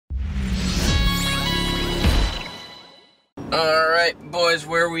Alright, boys,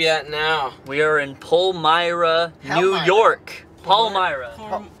 where are we at now? We are in Palmyra, New York.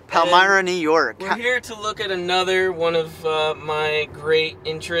 Palmyra, New York. We're here to look at another one of my great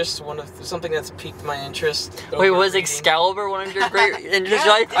interests, something that's piqued my interest. Wait, was Excalibur one of your great interests?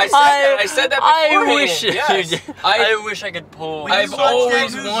 Yeah, I said that beforehand. I wish I could pull. I've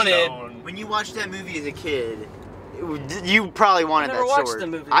always wanted. When you watched that movie as a kid, you probably wanted that sword. I never watched the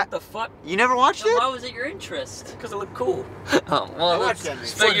movie. What the fuck? You never watched it? Why was it your interest? Because it looked cool. Oh, well, I watched that movie.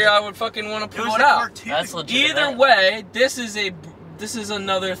 Figure I would fucking want to pull it out. That's legitimate. Either way, this is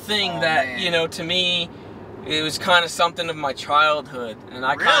another thing that, you know, to me, it was kind of something of my childhood, and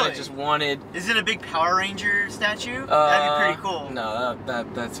I kind of just wanted. Is it a big Power Ranger statue? That'd be pretty cool. No,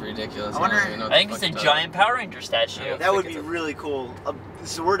 that's ridiculous. I think it's a giant Power Ranger statue. That would be really cool. A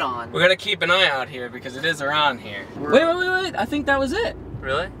sword on. We're gonna keep an eye out here because it is around here. Wait! I think that was it.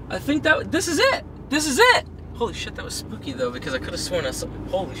 Really? I think this is it. This is it. Holy shit, that was spooky though, because I could have sworn I saw.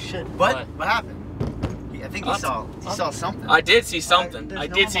 Holy shit. What happened? I think he saw something. I did see something. I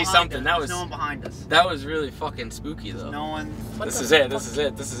did see something. That was no one behind us. That was really fucking spooky though. No one. This is it. This is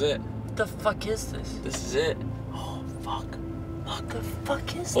it. This is it. What the fuck is this? This is it. Oh fuck. What the fuck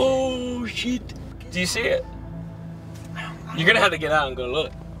is this? Oh shit. Do you see it? You're gonna have to get out and go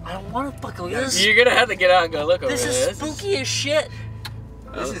look. I don't want to fucking look at this. You're gonna have to get out and go look over This is spooky as shit.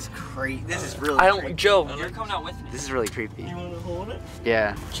 This is crazy. This is really. Creepy. Joe, you're coming out with me. This is really creepy. You wanna hold it?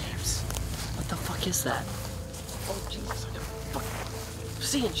 Yeah. James, what the fuck is that? Oh Jesus, I got fucking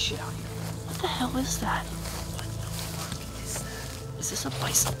seeing shit out here. What the hell is that? What the fuck is that? Is this a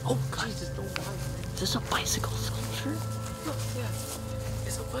bicycle? Oh god. Jesus, don't die. Is this a bicycle sculpture? Look, yeah.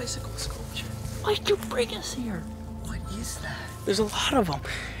 It's a bicycle sculpture. Why'd you bring us here? What is that? There's a lot of them.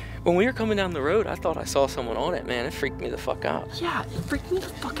 When we were coming down the road, I thought I saw someone on it, man. It freaked me the fuck out. Yeah, it freaked me the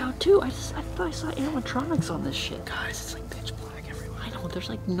fuck out too. I thought I saw animatronics on this shit. Guys, it's like pitch black everywhere. I know, there's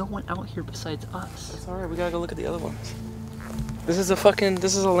like no one out here besides us. That's alright, we gotta go look at the other ones. This is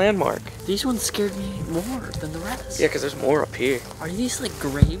a landmark. These ones scared me more than the rest. Yeah, because there's more up here. Are these like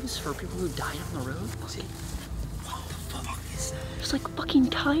graves for people who died on the road? See? What the fuck is that? There's like fucking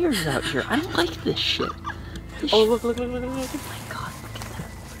tires out here. I don't like this shit. Oh, look. Oh my god, look at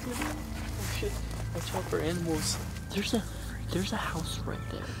that. Oh shit. Watch out for animals. There's a house right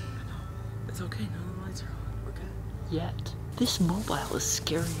there. It's okay, none of the lights are on. We're good. Yet. This mobile is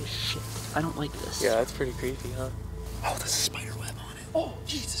scary as shit. I don't like this. Yeah, that's pretty creepy, huh? Oh, there's a spider web on it. Oh,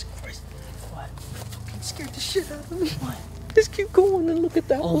 Jesus Christ. What? Fucking scared the shit out of me. What? Just keep going and look at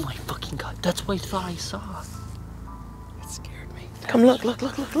that Oh one. my fucking god. That's what I thought I saw. It scared me. Come look.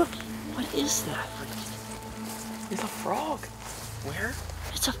 What is that? It's a frog. Where?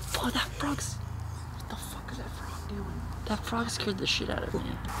 It's a frog. That frog's... What the fuck is that frog doing? That frog scared the shit out of me.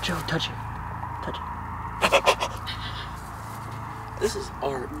 Joe, touch it. Touch it. This is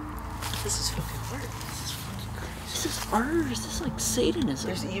art. This is fucking art. This is fucking crazy. This is art. This is like Satanism.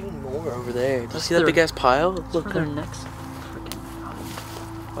 There's even more over there. Do you see their- that big ass pile? That's Look, for their necks.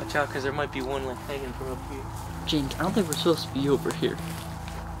 Freaking watch out, because there might be one like hanging from up here. James, I don't think we're supposed to be over here.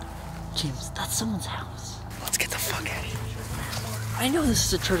 James, that's someone's house. Let's get the fuck out of here. I know this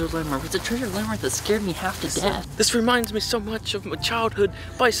is a treasure landmark. It's a treasure landmark that scared me half to death. This reminds me so much of my childhood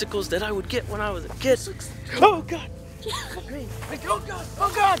bicycles that I would get when I was a kid. Oh god! Oh god!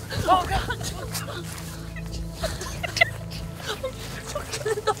 Oh god! Oh god!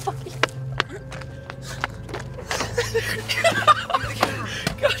 The fucking...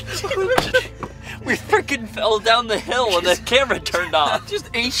 We freaking fell down the hill and the camera turned off. Just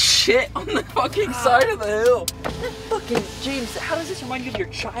ate shit on the fucking side of the hill. Fucking James, how does this remind you of your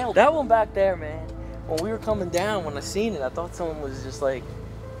childhood? That one back there, man. When we were coming down, when I seen it, I thought someone was just like...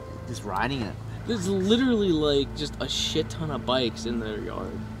 Just riding it. There's literally like just a shit ton of bikes in their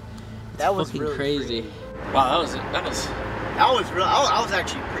yard. That was fucking really crazy. Creepy. Wow, that was real. I was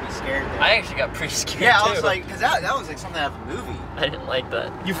actually pretty scared there. I actually got pretty scared Yeah, too. I was like, because that was like something out of a movie. I didn't like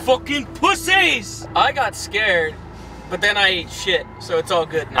that. You fucking pussies! I got scared, but then I ate shit, so it's all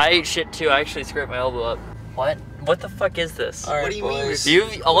good now. I ate shit too. I actually scraped my elbow up. What? What the fuck is this? All right, What do you boys.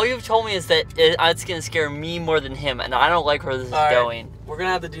 mean? All you've told me is that it's gonna scare me more than him, and I don't like where this is going. We're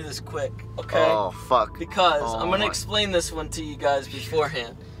gonna have to do this quick, okay? Oh, fuck. Because Oh, I'm gonna my- explain this one to you guys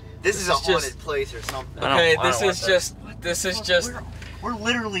beforehand. This is a just- haunted place or something. Okay, I don't this is just. We're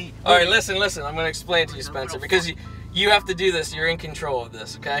literally... All right, listen. I'm gonna explain to you, Spencer, because you have to do this. You're in control of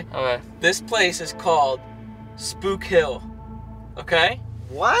this, okay? Okay. This place is called Spook Hill, okay?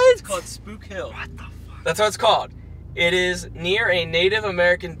 What? It's called Spook Hill. What the fuck? That's what it's called. It is near a Native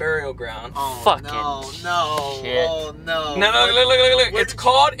American burial ground. Oh, Fucking no. shit. Oh, no. No, look.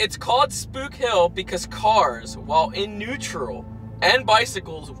 It's called Spook Hill because cars, while in neutral, and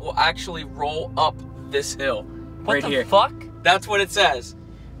bicycles will actually roll up this hill. What right the here. fuck? That's what it says.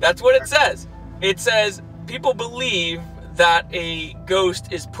 That's what it says. It says people believe that a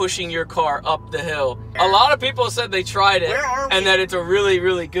ghost is pushing your car up the hill. A lot of people said they tried it and that it's a really,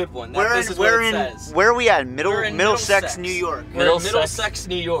 really good one. This is what it says. Where are we at? We're in Middlesex, New York. We're in Middlesex,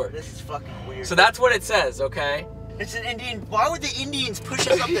 New York. This is fucking weird. So that's what it says, okay? It's an Indian. Why would the Indians push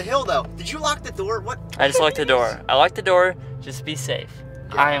us up the hill, though? Did you lock the door? What? I just locked the door. I locked the door just to be safe.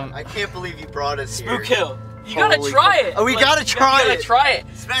 God, I can't believe you brought us Spook here. Hill. You gotta try it. Oh, we gotta try it. You gotta try it.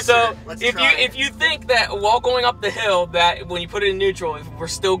 Spencer, so let's if try if you think that while going up the hill, that when you put it in neutral, if we're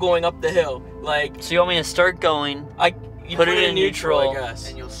still going up the hill, like So you want me to start going? You put it in neutral, I guess.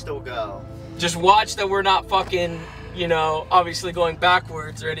 And you'll still go. Just watch that we're not fucking, you know, obviously going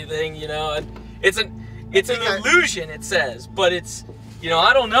backwards or anything, you know. And it's an illusion, it says, but it's, you know,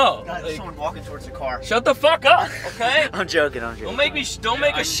 I don't know. God, there's someone walking towards the car. Shut the fuck up, okay? I'm joking. Don't make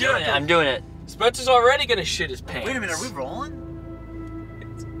us shit. I'm doing it. Spencer's already gonna shit his pants. Wait a minute, are we rolling?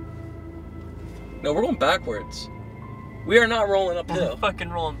 No, we're going backwards. We are not rolling uphill. I'm fucking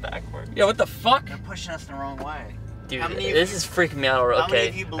rolling backwards. Yeah, what the fuck? They're pushing us the wrong way. Dude, this is freaking me out. How many Okay,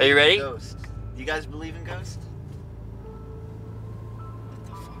 of you are believe you ready? in ghosts? Do you guys believe in ghosts? What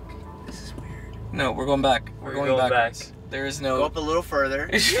the fuck? This is weird. No, we're going back. We're going backwards. There is no. Go up a little further.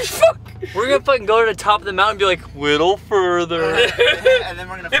 Fuck. We're gonna fucking go to the top of the mountain and be like, little further. And then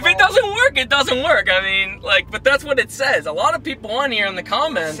we're gonna If it doesn't work, it doesn't work. I mean, like, but that's what it says. A lot of people on here in the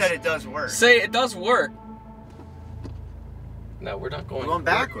comments said it does work. say it does work. No, we're not going. We're going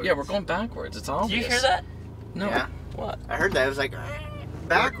backwards. Yeah, we're going backwards. It's obvious. Did you hear that? No. Yeah. What? I heard that. It was like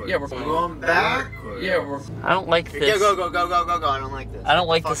backwards. Yeah, we're going backwards. Yeah, we're. I don't like this. Yeah, go. I don't like this. I don't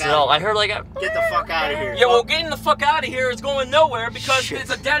like this at all. I heard like a... Get the fuck out of here. Yeah, well, getting the fuck out of here is going nowhere because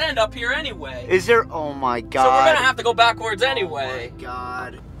it's a dead end up here anyway. Is there? Oh my god. So we're gonna have to go backwards anyway. Oh my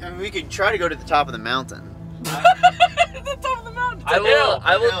god. I mean, we could try to go to the top of the mountain. The top of the mountain. I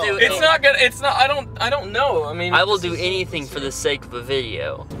will do It's not gonna. It's not. I don't know. I mean, I will do anything for the sake of a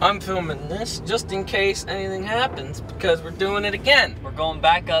video. I'm filming this just in case anything happens because we're doing it again. We're going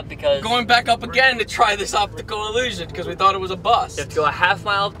back up because... Going back up again to try this optical illusion because we thought it was a bus. You have to go a half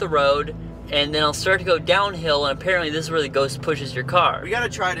mile up the road, and then I'll start to go downhill, and apparently this is where the ghost pushes your car. We gotta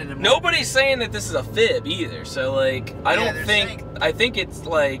try it in a Nobody's saying that this is a fib either. So like, I don't think. saying- I think it's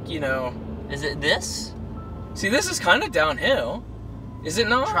like, you know. Is it this? See, this is kind of downhill. Is it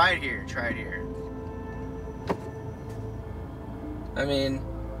not? Try it here. Try it here. I mean.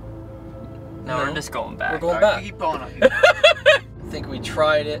 No, we're just going back. We're going Alright, back. Keep going up. I think we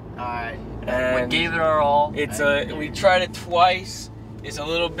tried it. Alright. We And gave it our all. we tried it twice. It's a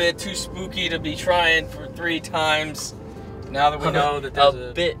little bit too spooky to be trying for 3 times. Now that we know that there's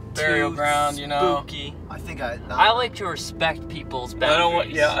a bit burial too ground, you know. spooky. I think I like to respect people's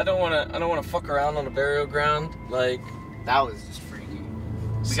boundaries. I don't want to fuck around on a burial ground. Like, that was just freaky.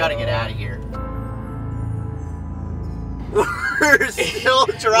 We gotta get out of here. We're still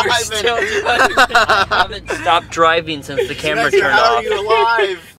driving. We're still driving. I haven't stopped driving since the camera Spencer, turned how off. are you alive?